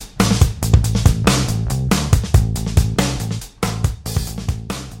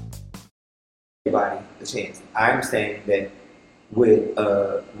a chance. I'm saying that with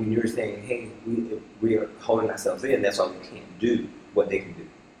when you're saying, hey, we are holding ourselves in, that's why we can't do what they can do.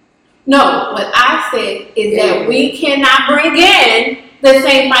 No, what I said is that we cannot bring in the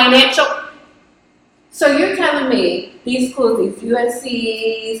same financial. So you're telling me these schools, these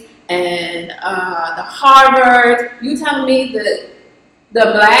USC's and the Harvard, you telling me that the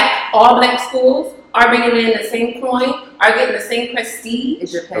all black schools are bringing in the same coin, are getting the same prestige?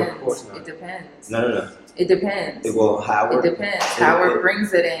 It depends. Of course not. It depends. No. It depends. Howard. It depends. Howard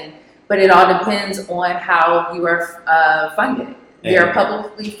brings it in, but it all depends on how you are funded. There are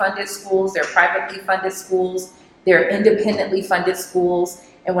publicly funded schools, there are privately funded schools, there are independently funded schools,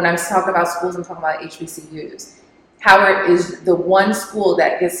 and when I'm talking about schools, I'm talking about HBCUs. Howard is the one school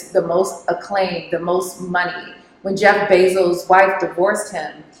that gets the most acclaim, the most money. When Jeff Bezos' wife divorced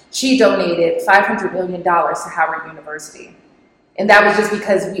him, she donated $500 million to Howard University. And that was just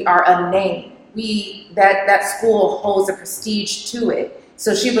because we are a name. That school holds a prestige to it.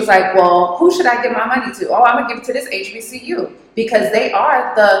 So she was like, well, who should I give my money to? Oh, I'm going to give it to this HBCU because they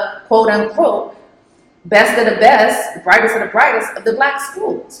are the quote unquote best of the best, brightest of the brightest of the black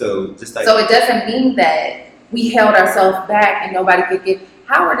schools. So it doesn't mean that we held ourselves back and nobody could get.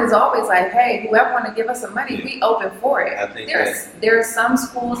 Howard is always like, hey, whoever want to give us some money, we open for it. There are some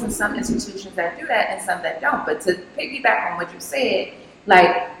schools and some institutions that do that and some that don't. But to piggyback on what you said,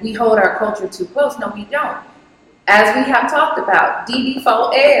 like we hold our culture too close. No, we don't. As we have talked about,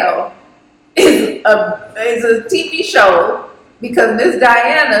 DD4L is a TV show because Miss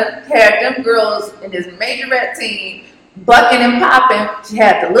Diana had them girls in this majorette team bucking and popping. She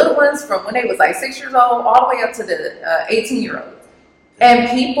had the little ones from when they was like 6 years old all the way up to the 18-year-olds. And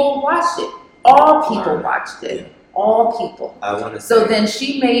people watched it. All people watched it. Yeah. All people. So then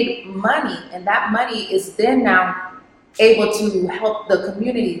she made money, and that money is then now able to help the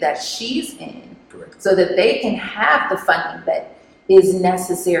community that she's in. Correct. So that they can have the funding that is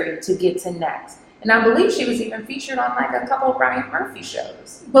necessary to get to next. And I believe she was even featured on like a couple of Brian Murphy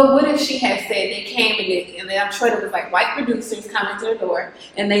shows. But what if she had said they came and I'm sure there was like white producers coming to the door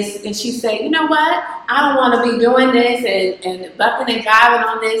and she said, you know what, I don't want to be doing this and bucking and jiving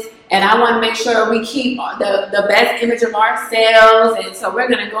on this, and I want to make sure we keep the best image of ourselves, and so we're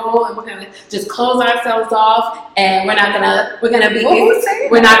gonna go and we're gonna just close ourselves off, and we're not gonna allow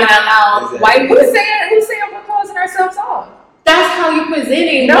white people. Who's saying we're closing ourselves off? That's how you're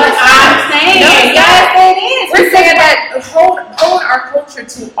presenting what I'm saying. Yes, it is. We're saying that hold our culture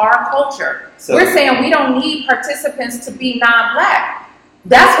to our culture. So, we're saying we don't need participants to be non-black.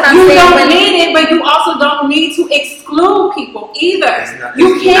 That's what I'm saying. You don't need it, but you also don't need to exclude people either.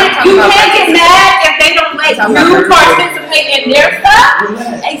 You can't get mad if they don't let you participate in their stuff. You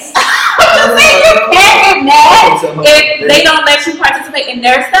can't get mad if they don't let you participate in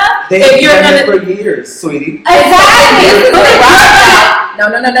their stuff. They've been there for years, sweetie. Exactly. No.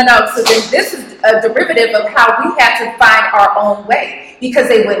 So then this is a derivative of how we had to find our own way because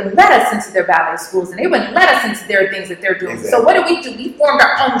they wouldn't let us into their ballet schools and they wouldn't let us into their things that they're doing. Exactly. So what do? We formed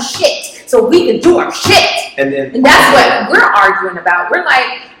our own shit so we can do our shit. And that's what we're arguing about. We're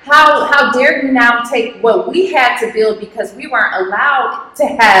like, how dare you now take what we had to build because we weren't allowed to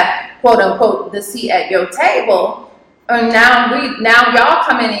have quote unquote the seat at your table. And now y'all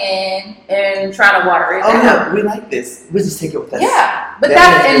coming in and trying to water it down. No, we like this. We just take it with us. Yeah, but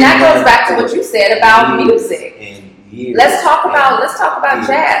that goes back to what you said about music. Let's talk about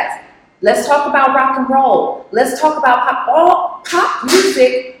jazz. Let's talk about rock and roll. Let's talk about pop. All pop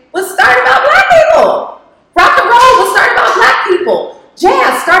music was started about black people. Rock and roll was started about black people.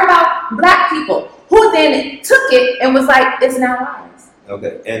 Jazz started about black people who then took it and was like, it's now ours.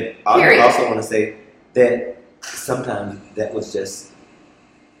 Okay, and I also want to say that sometimes that was just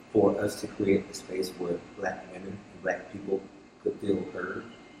for us to create a space where black women and black people could feel heard,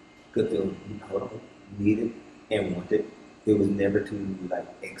 could feel needed and wanted. It was never to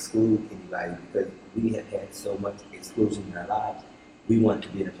exclude anybody because we have had so much exclusion in our lives. We want to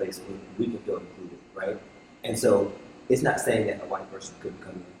be in a place where we can feel included, right? And so it's not saying that a white person couldn't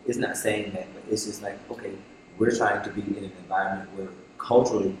come in. It's not saying that, but it's just like, okay, we're trying to be in an environment where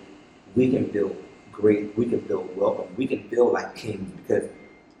culturally we can feel great, we can feel welcome, we can feel like kings because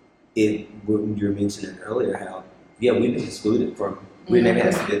when you were mentioning earlier how, we've been excluded from, we never had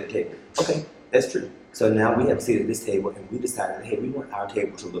a seat at the table. Okay, that's true. So now we have a seat at this table and we decided, hey, we want our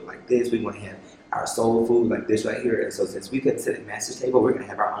table to look like this, we want to have our soul food like this right here. And so since we couldn't sit at Master's table, we're going to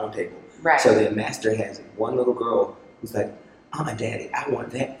have our own table. Right. So then Master has one little girl who's like, Mama, Daddy, I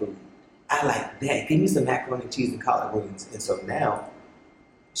want that food. I like that. Give me some macaroni and cheese and collard greens. And so now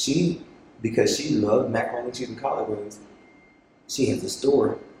because she loved macaroni and cheese and collard greens, she has a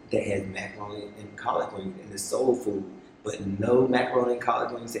store that has macaroni and collard greens and it's soul food, but no macaroni and collard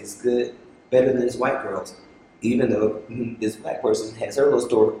greens tastes good better than this white girl's. Even though this black person has her little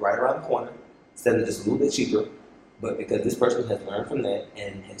store right around the corner, selling just a little bit cheaper, but because this person has learned from that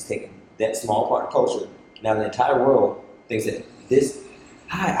and has taken that small part of culture, now the entire world thinks that this,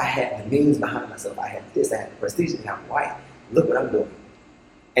 I have the means behind myself, I have this, I have the prestige, and I'm white, look what I'm doing.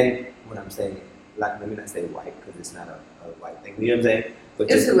 And what I'm saying, like, let me not say white because it's not a white thing, you know what I'm saying? But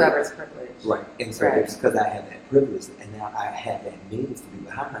It's just, whoever's privileged. right, and so it's because I have that privilege, and now I have that means to be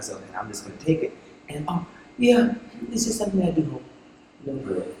behind myself, and I'm just going to take it, and yeah, it's just something I do. No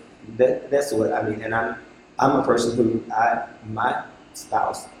good. That's what I mean, and I'm a person who my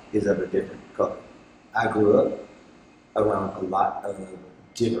spouse is of a different color. I grew up around a lot of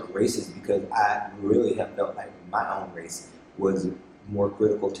different races because I really have felt like my own race was more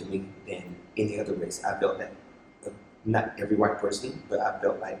critical to me than any other race. I felt that not every white person, but I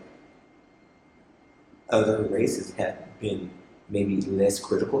felt like other races have been maybe less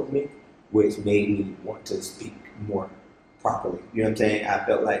critical of me, which made me want to speak more properly. You know what I'm saying? I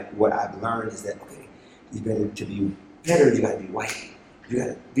felt like what I've learned is that, okay, you better to be better, you gotta be white. You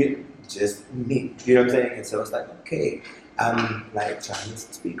gotta be just me. You know what I'm saying? And so it's like, okay, I'm like trying to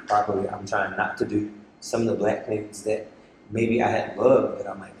speak properly. I'm trying not to do some of the black things that maybe I had loved, but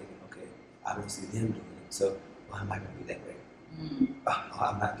I'm like thinking, okay, I don't see them doing it. So why am I gonna be that way?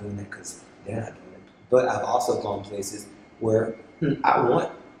 I'm not doing that because they're not doing it. But I've also gone places where I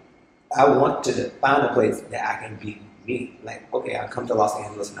want to find a place that I can be me. Like, okay, I come to Los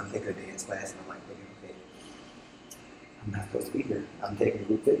Angeles and I'm taking a dance class and I'm like, okay, I'm not supposed to be here. I'm taking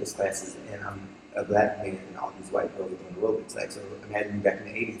group fitness classes and I'm a black man and all these white girls are doing aerobics. Like, so imagine back in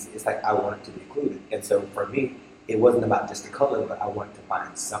the 80s, it's like I wanted to be included. And so for me, it wasn't about just the color, but I wanted to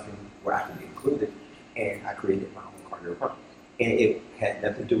find something where I could be included. And I created my own cardio run. And it had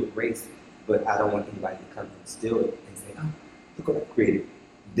nothing to do with race, but I don't want anybody to come and steal it and say, oh, look what I created.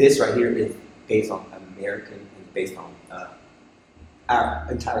 This right here is based on American and based on our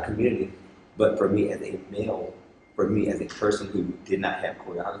entire community. But for me as a male, for me as a person who did not have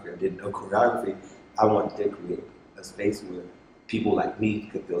choreography or didn't know choreography, I wanted to create a space where people like me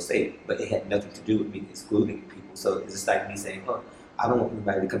could feel safe. But it had nothing to do with me excluding people. So it's just like me saying, oh, I don't want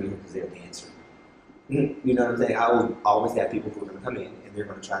anybody to come here because they're a dancer. You know what I'm saying? I will always have people who are going to come in and they're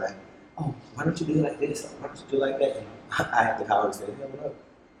going to try to, oh, why don't you do it like this? Or why don't you do it like that? And I have the power to say, no.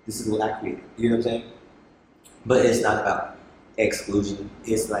 This is what I created. You know what I'm saying? But it's not about exclusion.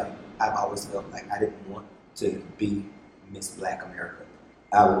 It's like I've always felt like I didn't want to be Miss Black America.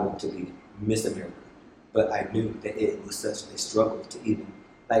 I would want to be Miss America. But I knew that it was such a struggle to even,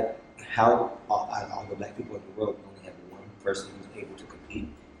 like, how all the black people in the world only have one person who's able to compete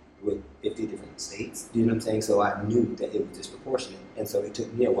with 50 different states. You know what I'm saying? So I knew that it was disproportionate. And so it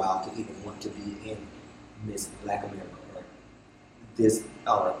took me a while to even want to be in Miss Black America. This,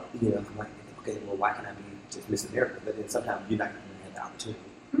 or, you know, I'm like, okay, well, why can't I be just Miss America? But then sometimes you're not going to have the opportunity.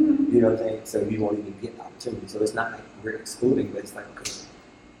 Mm-hmm. You know what I'm saying? So you won't even get the opportunity. So it's not like we're excluding, but it's like, okay,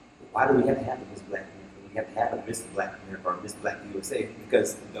 why do we have to have a Miss Black America? We have to have a Miss Black America or Miss Black USA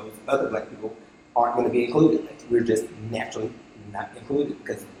because those other black people aren't going to be included. Like, we're just naturally not included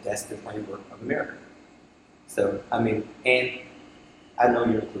because that's the framework of America. So, I mean, and I know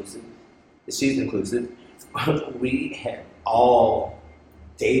you're inclusive. She's inclusive. We have all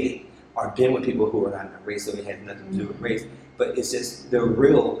dated or been with people who are not in a race, so it has nothing to do with race. But it's just the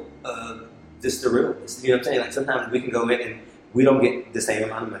real, just the realness. You know what I'm saying? Like sometimes we can go in and we don't get the same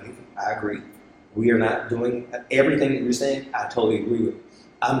amount of money. I agree. We are not doing everything that you're saying. I totally agree with.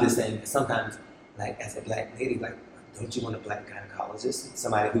 I'm just saying that sometimes, like as a black lady, like don't you want a black gynecologist,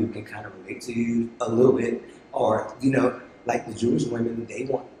 somebody who can kind of relate to you a little bit, or you know, like the Jewish women, they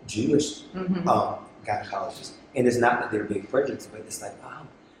want Jewish gynecologists. And it's not that they're being prejudiced, but it's like, oh,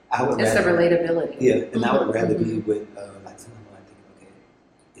 I would it's rather... It's the relatability. Yeah, and I would rather be with, like, someone who I think, okay,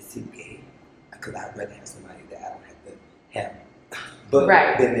 is he gay? Because I'd rather have somebody that I don't have to have. But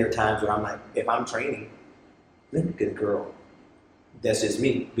then there are times where I'm like, if I'm training, let me get a girl. That's just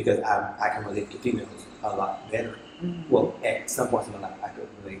me, because I can relate to females a lot better. Mm-hmm. Well, at some points in my life, I could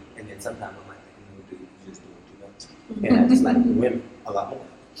relate. And then sometimes I'm like, no, dude, you just do what you want. And I just like women a lot more.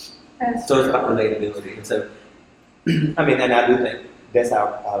 So it's about relatability. And so, I mean, and I do think that's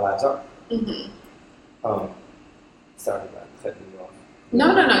how our lives are. Mm-hmm. Sorry about cutting you off. No,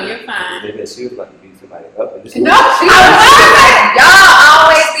 you're fine. Because she was about to beat somebody up. No, she was. Y'all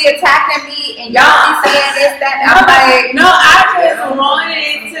always be attacking me, and y'all be saying this, that. I'm like, no, I just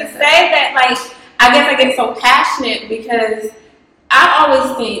wanted to say that, like, I guess I get so passionate because I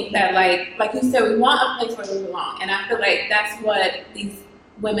always think that, like you said, we want a place where we belong, and I feel like that's what these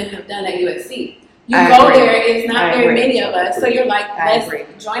women have done at USC. You I go agree. there, it's not I very agree. many of us, so you're like, I let's agree.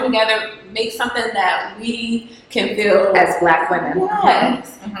 join together, make something that we can feel As Black women.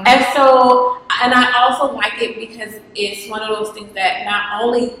 Yes. Mhm. And so, and I also like it because it's one of those things that not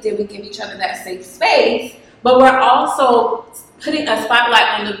only did we give each other that safe space, but we're also putting a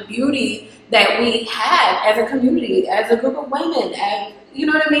spotlight on the beauty that we have as a community, as a group of women, as, you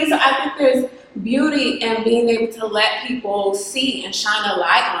know what I mean? So I think there's beauty in being able to let people see and shine a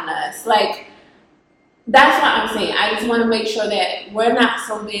light on us. Like, that's what I'm saying. I just want to make sure that we're not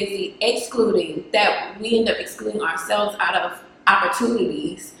so busy excluding that we end up excluding ourselves out of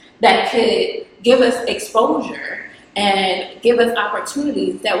opportunities that could give us exposure and give us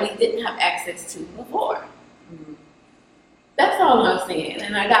opportunities that we didn't have access to before. That's all I'm saying.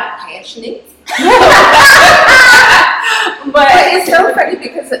 And I got passionate. But it's so funny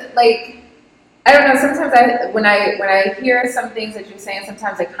because, like, I don't know. Sometimes when I hear some things that you're saying,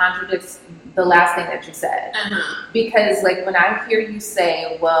 sometimes it contradicts the last thing that you said. Uh-huh. Because, like, when I hear you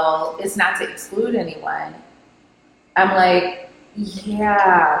say, "Well, it's not to exclude anyone," I'm like,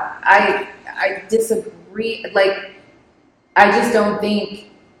 yeah, I disagree. Like, I just don't think.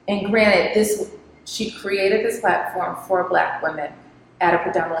 And granted, she created this platform for Black women at a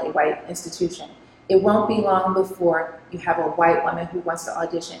predominantly white institution. It won't be long before you have a white woman who wants to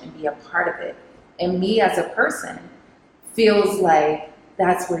audition and be a part of it. And me as a person feels like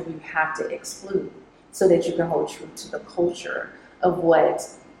that's where you have to exclude so that you can hold true to the culture of what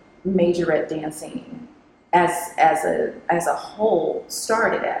majorette dancing as a whole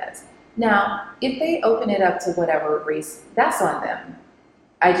started as. Now, if they open it up to whatever race, that's on them.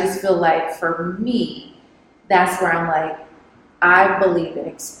 I just feel like for me, that's where I'm like, I believe in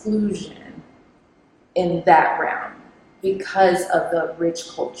exclusion in that realm because of the rich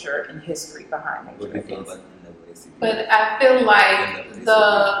culture and history behind What do you majorette feel dancing. about NAACP? But I feel like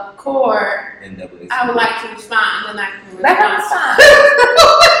the core, NAACP. I would like to respond and then I can That's respond.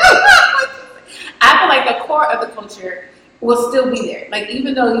 fine. I feel like the core of the culture will still be there. Like,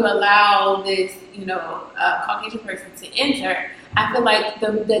 even though you allow this, Caucasian person to enter, I feel like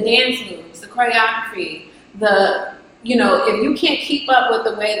the dance moves, the choreography, if you can't keep up with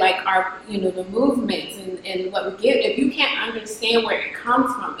the way, like, our, the movements and what we give, if you can't understand where it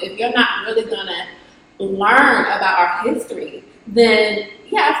comes from, if you're not really gonna learn about our history, then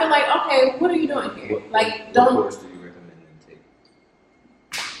yeah, I feel like, okay, what are you doing here? What course do you recommend them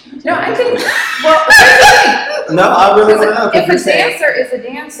take? No, I think, well, No, I really want to know. if a dancer is a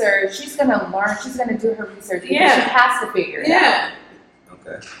dancer, she's going to learn, she's going to do her research. Because Yeah. she has to figure it out. Yeah.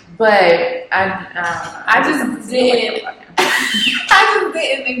 Okay. But I just didn't. I just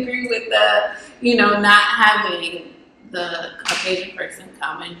didn't agree with the, not having the Caucasian person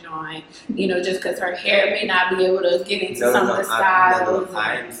come and join, just because her hair may not be able to get into some of the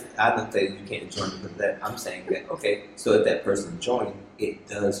styles. I don't say you can't join because that. I'm saying that, okay, so if that person joins, it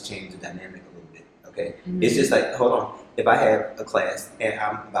does change the dynamic a little bit, okay? Mm-hmm. It's just like, hold on, if I have a class and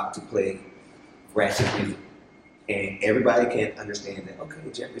I'm about to play ratchet music, and everybody can understand that,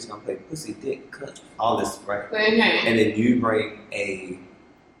 okay, Jeffrey's gonna play pussy, dick, cunt, all this, right? Okay. And then you bring a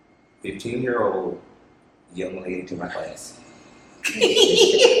 15-year-old young lady to my class.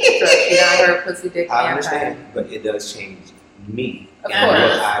 she got her pussy dick I vampire. understand, but it does change me Of and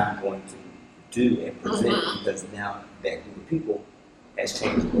course. what I'm going to do and present Mhm. because now that group of people has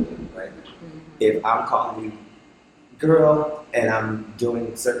changed a little bit, right? Mhm. If I'm calling you girl and I'm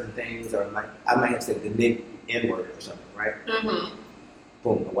doing certain things, or I might have said the N-word or something, right? Mm-hmm.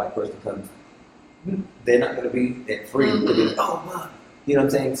 Boom, a white person comes, they're not going to be that free to be like, oh, wow. You know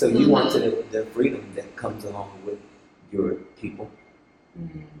what I'm saying? So you want the freedom that comes along with your people,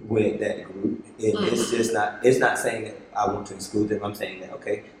 with that group. It's just not, it's not saying that I want to exclude them. I'm saying that,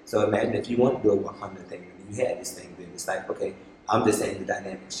 okay, so imagine if you want to do a Wakanda thing and you had this thing, then it's like, okay, I'm just saying the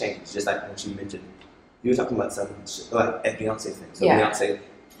dynamics change. Just like when she mentioned, you were talking about something like at Beyonce's thing. So Yeah. Beyonce,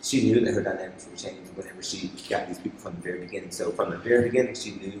 she knew that her dynamics would change whenever she got these people from the very beginning. So from the very beginning,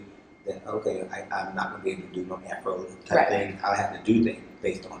 she knew that, okay, I'm not going to be able to do no Afro type Right. thing. I have to do things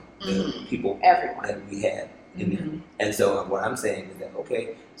based on the people Everyone. that we have in there. And so what I'm saying is that,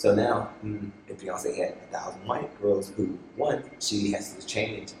 okay, so now if Beyonce had 1,000 white girls who won, she has to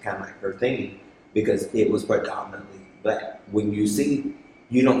change kind of like her thing because it was predominantly black. When you see,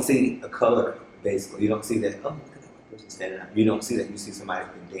 you don't see a color, basically. You don't see that, oh, look at that white person standing up. You don't see that. You see somebody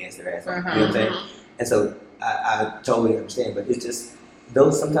who can dance their ass off. You know what I'm saying? And so I totally understand, but it's just,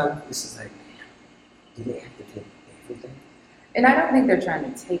 those sometimes, it's just like, do they have to take everything? And I don't think they're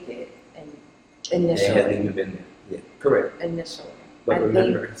trying to take it They haven't initially. even been there. Yeah, correct. Initially. But I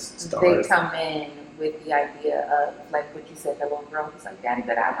remember, think stars. they come in with the idea of, like what you said, the little girl was like, Daddy,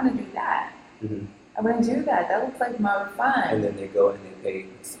 but I want to do that. Mm-hmm. I want to do that. That looks like more fun. And then they go and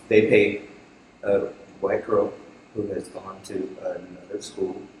they pay a white girl who has gone to another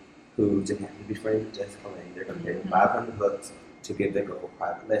school who didn't have to be friends with Jessica Lange. They're going to pay her $500 to give their girl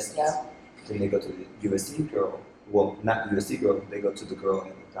private lessons. Yeah. Then they go to the USC girl. Well, not USC girl. They go to the girl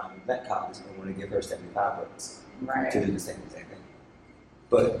at the Diamond Black College and want to give her $75 Right. to do the same exact thing.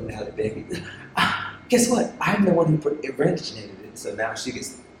 But now that Becky, guess what? I'm the one who originated it. So now she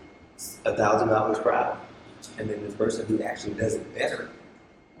gets $1,000 per hour, and then this person who actually does it better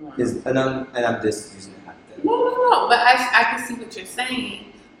is, and I'm just using that. No. But I can see what you're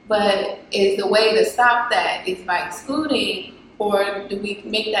saying. But is the way to stop that is by excluding, or do we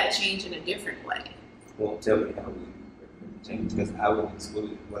make that change in a different way? Well, tell me how we change, because I would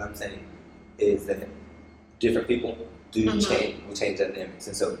exclude. What I'm saying is that different people do will change dynamics,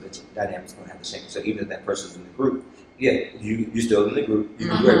 and so the dynamics going to have to change. So even if that person's in the group, you still in the group, you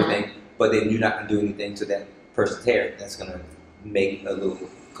can do everything, but then you're not going to do anything to that person's hair that's going to make a little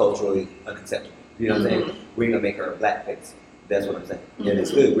culturally unacceptable. You know what I'm saying? We're going to make her a blackface. That's what I'm saying. And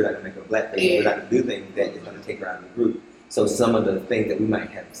it's good. We're not going to make her a blackface. Yeah. We're not going to do things that is going to take her out of the group. So some of the things that we might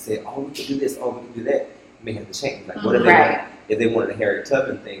have said, oh, we can do this, oh, we can do that, may have to change. Like, what if if they wanted a Harriet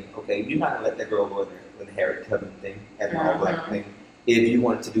Tubman thing? Okay, you're not going to let that girl go there with a Harriet Tubman thing, as an all-black thing. If you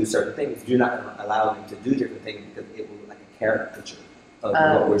wanted to do certain things, you're not going to allow them to do different things because it will look like a caricature of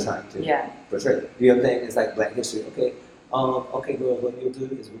what we're trying to portray. You know what I'm saying? It's like Black History. Okay, okay, girls, what you'll do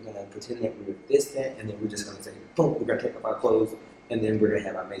is we're going to pretend that we're this, that, and then we're just going to say, boom, we're going to take off our clothes, and then we're going to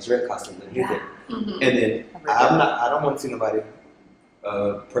have our majorette costumes underneath it. And then I don't want to see nobody,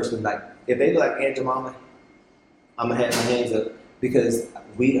 person like, if they look like Aunt Jemima, I'm going to have my hands up because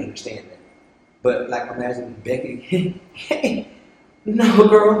we understand that. But like, imagine Becky, hey, no,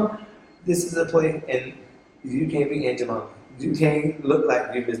 girl, this is a play, and you can't be Aunt Jemima. You can't look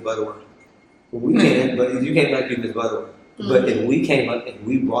like you Miss Butterworth. We can, but you can't look like you Miss Butterworth. But if we came up and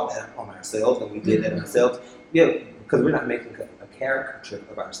we brought that on ourselves and we did that ourselves, because we're not making a caricature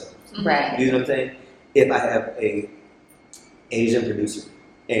of ourselves. Right. You know what I'm saying? If I have a Asian producer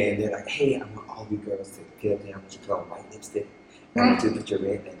and they're like, hey, I want all you girls to get up there, I want you to put on white lipstick, I want you to put your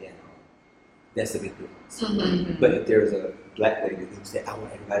red bandana on. That's a big difference. But if there's a black lady who said, I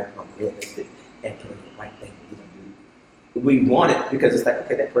want everybody to put on red lipstick and put on the white thing, we want it because it's like,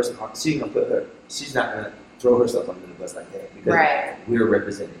 okay, that person, she's not going to throw herself under the bus like that because we're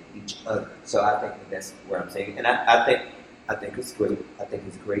representing each other. So I think that's where I'm saying, and I think it's great. I think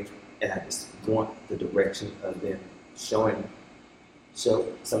it's great, and I just want the direction of them show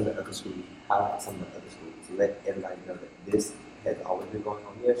some of the other schools, highlight some of the other schools, to let everybody know that this has always been going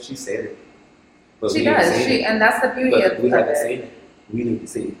on. Yeah, she said it. But she does. And that's the beauty of it. We haven't seen it. We need to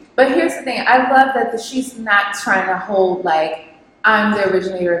see it. But here's the thing. I love that she's not trying to hold, like, I'm the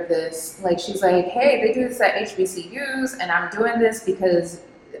originator of this. Like, she's like, hey, they do this at HBCUs, and I'm doing this because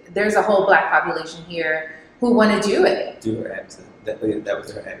there's a whole black population here who want to do it. Do her accent. That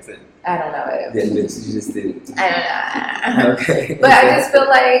was her accent. I don't know it. Yeah, you just did it. I don't know. Okay. But I just feel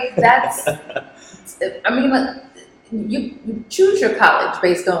like that's, I mean, like, you choose your college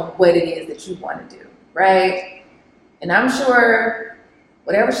based on what it is that you want to do, right? And I'm sure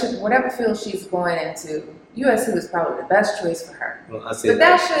whatever field she's going into, USC was probably the best choice for her. Well, but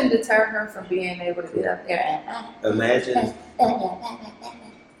that shouldn't deter her from being able to get up there and imagine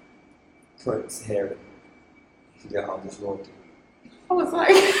Prince Harry. He got all this royalty. I was like,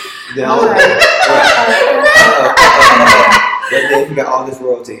 then he got all this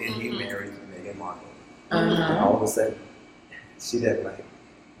royalty and he married Meghan Markle. And all of a sudden, she didn't like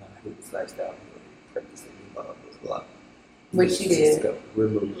his lifestyle, purpose, and blah blah. Which she did.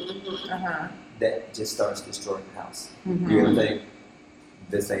 Remove. That just starts destroying the house. You know what I'm saying?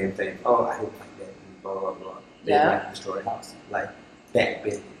 The same thing. Oh, I didn't like that. And blah blah blah. They might destroy the house. Like that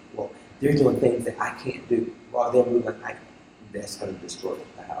big. Well, they're doing things that I can't do while they're moving. That's going to destroy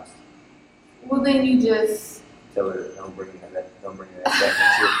the house. Well, then you just tell her don't bring that back.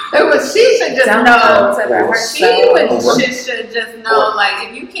 She should just know. She should just know. Like,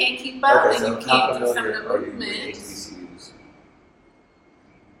 if you can't keep up, then you can't do some of the movements.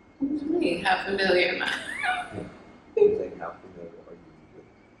 What do you mean? How familiar am I? How familiar are you with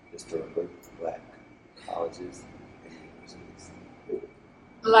historically black colleges and universities?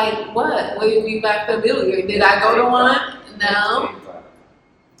 Like what? What do you mean by familiar? Did I go to one? No.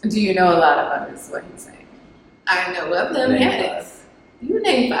 Do you know a lot of them is what he's saying? I know of them, yes. You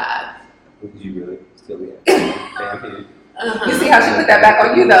name 5. Would you really still be You see how she put that back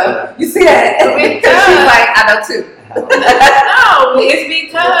on you, though? You see that? She's like, I know 2. No, it's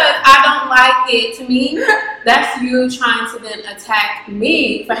because I don't like it. To me, that's you trying to then attack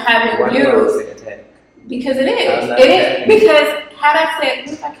me for having Why do you. I always say attack? Because it I'm is. not It is. attacking. Because had I said,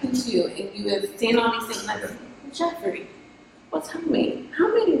 what if I came to you and you had seen all these things like, Jeffrey, well, tell me, how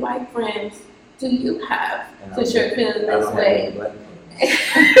many white friends do you have that you're feeling I this don't have way? any black friends.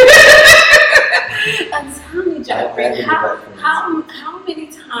 And tell me, I don't Jeffrey, have any black friends. how many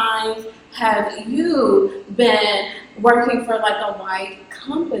times have you been working for like a white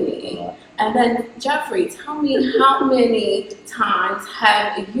company? And then, Jeffrey, tell me how many times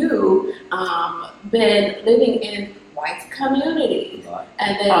have you been living in white communities?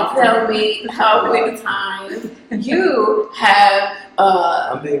 And then tell me how many times you have.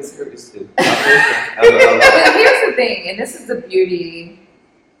 I'm being serious too. But here's the thing, and this is the beauty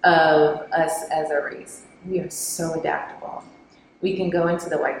of us as a race. We are so adaptable. We can go into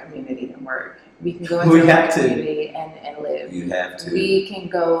the white community and work. We can go into We the have white to. community and live. You have to. We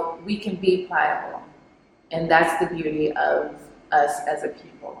can be pliable. And that's the beauty of us as a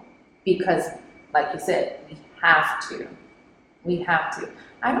people. Because, like you said, we have to. We have to.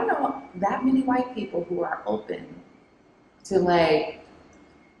 I don't know that many white people who are open to like,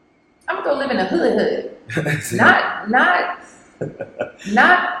 I'm gonna go live in a hood.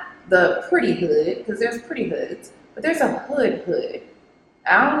 Not the pretty hood, because there's pretty hoods, but there's a hood.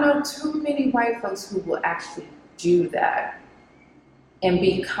 I don't know too many white folks who will actually do that and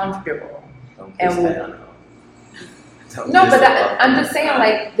be comfortable. Don't And piss we- down. Don't No, piss but off. I'm just saying,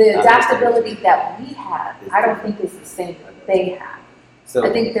 like, the adaptability that we have, I don't think is the same that they have. So,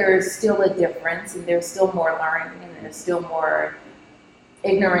 I think there's still a difference, and there's still more learning, and there's still more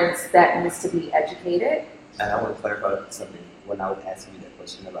ignorance that needs to be educated. and I want to clarify something. When I was asking you that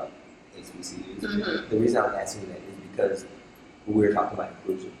question about HBCUs, Mhm. the reason I was asking you that is because we were talking about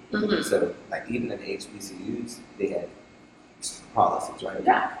inclusion. Mhm. So, like, even in the HBCUs, they have policies, right?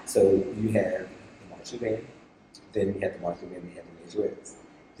 Yeah. So you have the marching band, then you have the marching band, you have the majorettes,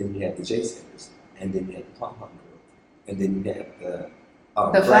 then you have the J Centers, and then you have the pom pom girls, and then you have the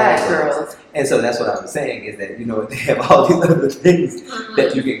Flag girls. And so that's what I was saying is that, you know, they have all these other things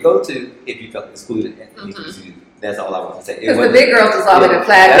that you can go to if you felt excluded at the HBCU. That's all I want to say. Because the big girls was always the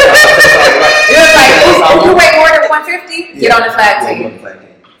flag. That's It was like, if you weigh more than 150, get on the flag Yeah, team. on the flag team.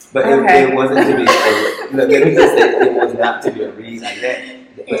 But Okay. it wasn't to be, let me just say, it was not to be a read like that.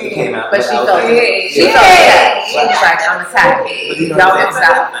 But it came out. But she I was felt like, it. She Yeah. felt that. She was like, I'm attacked. But you know Y'all what I'm can saying?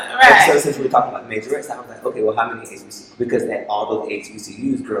 stop. And so since we were talking about majorettes, I was like, okay, well, how many HBCUs? Because at all those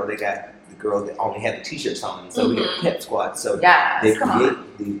HBCUs, girl, they got the girls that only have the t-shirts on. So we had pep squad. So they Yes, come create on.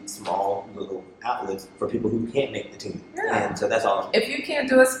 these small little outlets for people who can't make the team. Yeah. And so that's all. If you can't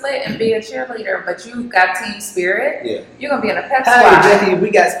do a split and be a cheerleader, but you got team spirit, Yeah. you're going to be in a pep Hey, squad. Jackie, we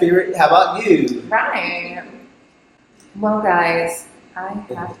got spirit. How about you? Right. Well, guys, I have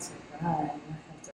to run.